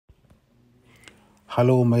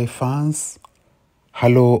Hello, my fans.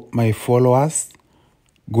 Hello, my followers.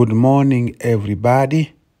 Good morning,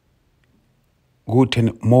 everybody.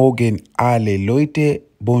 Guten Morgen, alle Leute.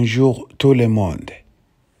 Bonjour, tout le monde.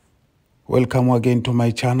 Welcome again to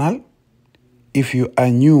my channel. If you are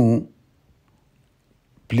new,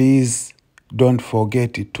 please don't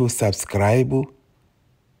forget to subscribe,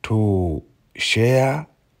 to share,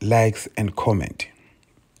 likes, and comment.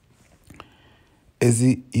 As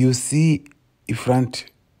you see in front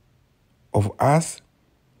of us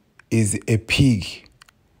is a pig.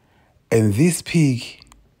 And this pig,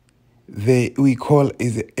 we call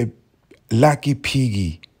is a lucky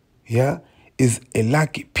piggy. Yeah, is a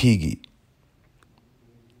lucky piggy.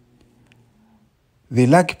 The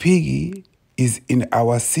lucky piggy is in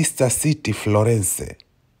our sister city, Florence.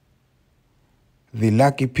 The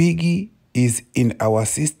lucky piggy is in our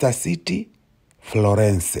sister city,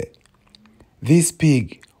 Florence. This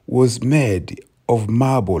pig was made of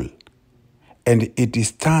marble, and it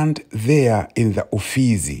stand there in the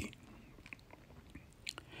Uffizi.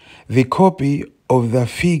 The copy of the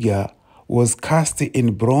figure was cast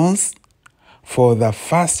in bronze for the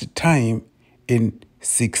first time in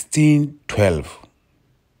 1612.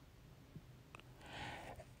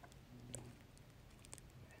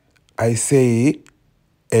 I say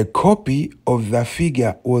a copy of the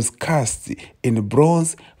figure was cast in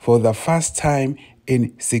bronze for the first time in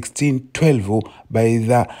 1612 by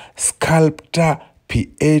the sculptor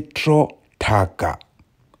Pietro Tacca.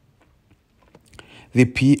 The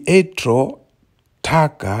Pietro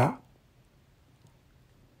Tacca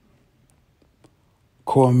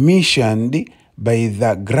commissioned by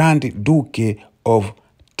the Grand Duke of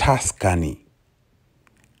Tuscany,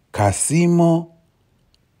 Cosimo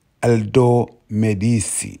Aldo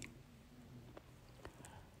Medici.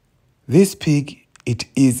 This pig, it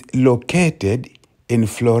is located in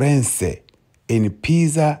Florence, in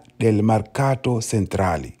Piazza del Mercato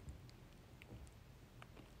Centrale.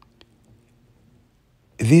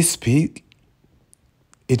 This pig,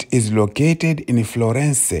 it is located in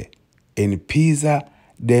Florence, in Piazza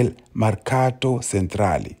del Mercato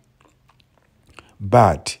Centrale.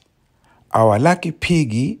 But our lucky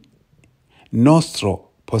piggy,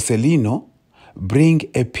 nostro Porcellino, bring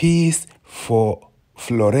a piece for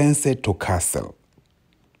Florence to Kassel.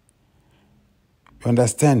 You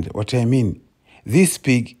understand what I mean? This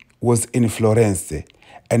pig was in Florence,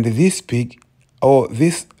 and this pig, or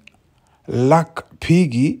this luck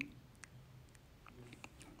piggy,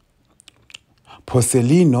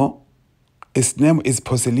 Porcellino, his name is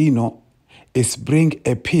Porcellino, is bring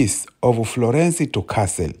a piece of Florence to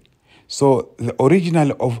Kassel. So the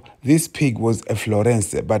original of this pig was a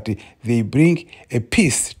Florence, but they bring a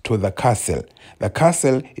piece to the Kassel. The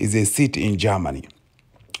Kassel is a city in Germany.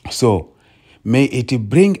 So may it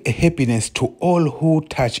bring a happiness to all who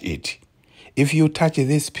touch it. If you touch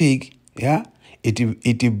this pig, yeah,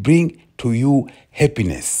 it bring to you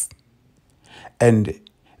happiness. And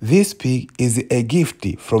this pig is a gift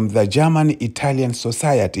from the German-Italian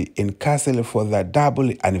Society in Kassel for the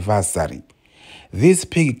double anniversary. This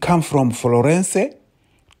pig come from Florence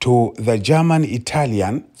to the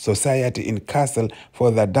German-Italian Society in Kassel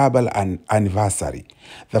for the double anniversary.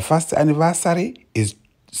 The first anniversary is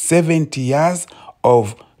 70 years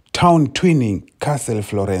of town twinning Kassel,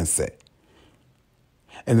 Florence.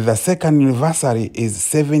 And the second anniversary is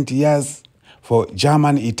 70 years for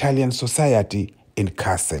German-Italian Society in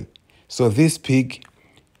Kassel. So this pig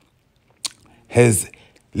has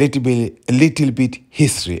a little bit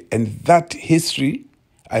history, and that history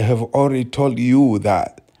I have already told you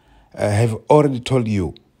that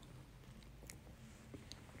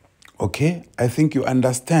Okay, I think you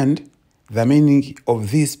understand the meaning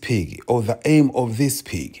of this pig, or the aim of this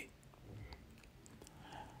pig.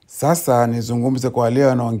 Sasa nizungumze kwa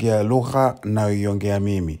leo, naongea lugha nayoiongea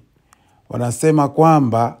mimi. Wanasema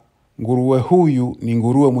kwamba nguruwe huyu ni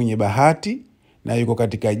nguruwe mwenye bahati na yuko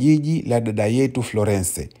katika jiji la dada yetu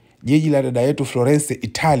Florence. Jiji la dada yetu Florence,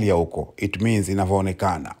 Italia huko, it means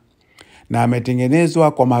inavyoonekana. Na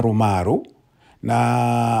ametengenezwa kwa marumaru,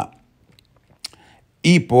 na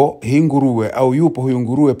ipo hii nguruwe, au yupo huyu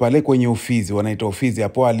nguruwe pale kwenye Uffizi, wanaita Uffizi.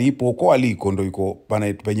 Hapo alipo huko aliko ndo yuko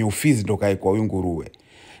penye Uffizi, ndo kae kwa huyu nguruwe.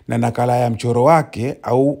 Na nakala ya mchoro wake,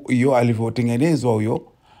 au hiyo alivyotengenezwa huyo,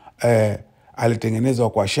 alitengenezwa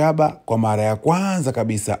kwa shaba kwa mara ya kwanza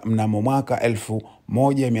kabisa mnamo mwaka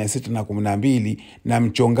 1612 na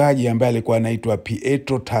mchongaji ambaye alikuwa anaitwa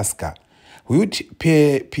Pietro Tacca. Huyu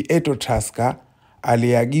Pietro Tacca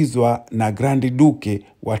aliagizwa na Grand Duke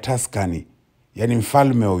wa Tuscany, yani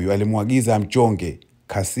mfalme huyu alimwagiza mchonge,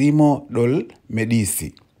 Cosimo del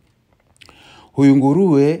Medici. Huyu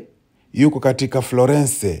nguruwe yuko katika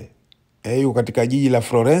Florence. Yuko katika jiji la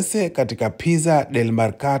Florence katika Piazza del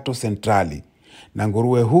Mercato Centrali. Na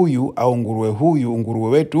nguruwe huyu au nguruwe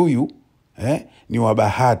wetu huyu ni wa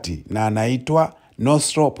bahati na anaitwa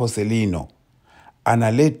Nostro Porcellino.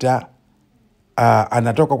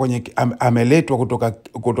 Anatoka ameletwa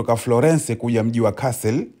kutoka Florence kuja mji wa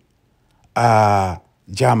Kassel,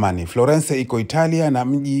 Germany. Florence iko Italia na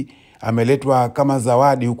mji ameletwa kama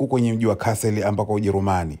zawadi huku kwenye mji wa Kassel ambako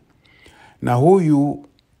Ujerumani. Na huyu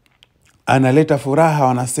analeta furaha,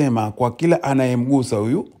 wanasema kwa kila anayemgusa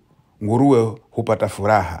huyu nguruwe hupata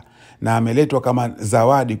furaha, na ameletwa kama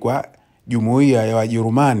zawadi kwa jumuiya ya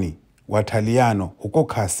Wajerumani Wataliano huko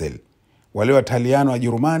Kassel. Wale Wataliano wa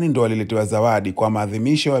Jerumani ndio waliletewa zawadi kwa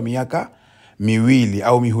maadhimisho ya miaka miwili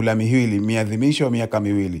au mihula miwili, miadhimisho ya miaka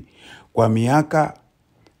miwili kwa miaka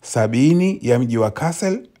 70 ya mji wa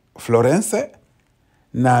Kassel Florence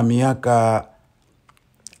na miaka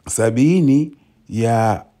 70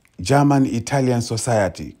 ya German Italian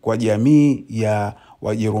Society kwa jamii ya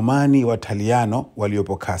Wajerumani Wataliano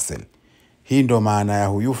waliopo Kassel. Hii ndo maana ya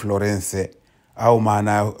huyu Florence au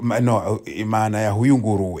maana ya huyu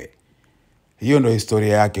nguruwe. Hiyo ndo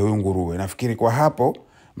historia yake huyu nguruwe. Nafikiri kwa hapo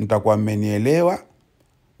mtakuwa mmenielewa,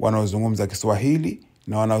 wanaozungumza Kiswahili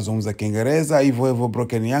na wanaozungumza Kiingereza hivyo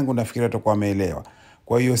broken yangu, nafikiri watakuwa wameelewa.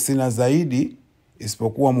 Kwa hiyo sina zaidi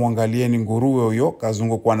isipokuwa muangalieni nguruwe huyo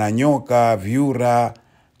kazungukwa na nyoka, vyura,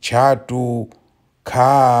 chatu,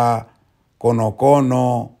 kaa,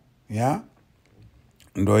 konokono, ya?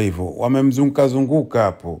 Ndo hivyo. Wamemzunguka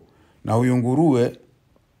hapo. Na huyu nguruwe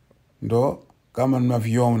ndo kama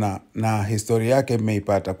mnavyoona na historia yake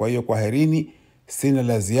mmeipata. Kwa hiyo kwaherini, sina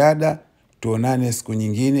la ziada. Tuonane siku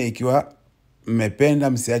nyingine. Ikiwa mmependa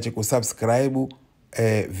msiache kusubscribe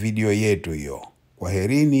video yetu hiyo.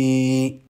 Kwaherini.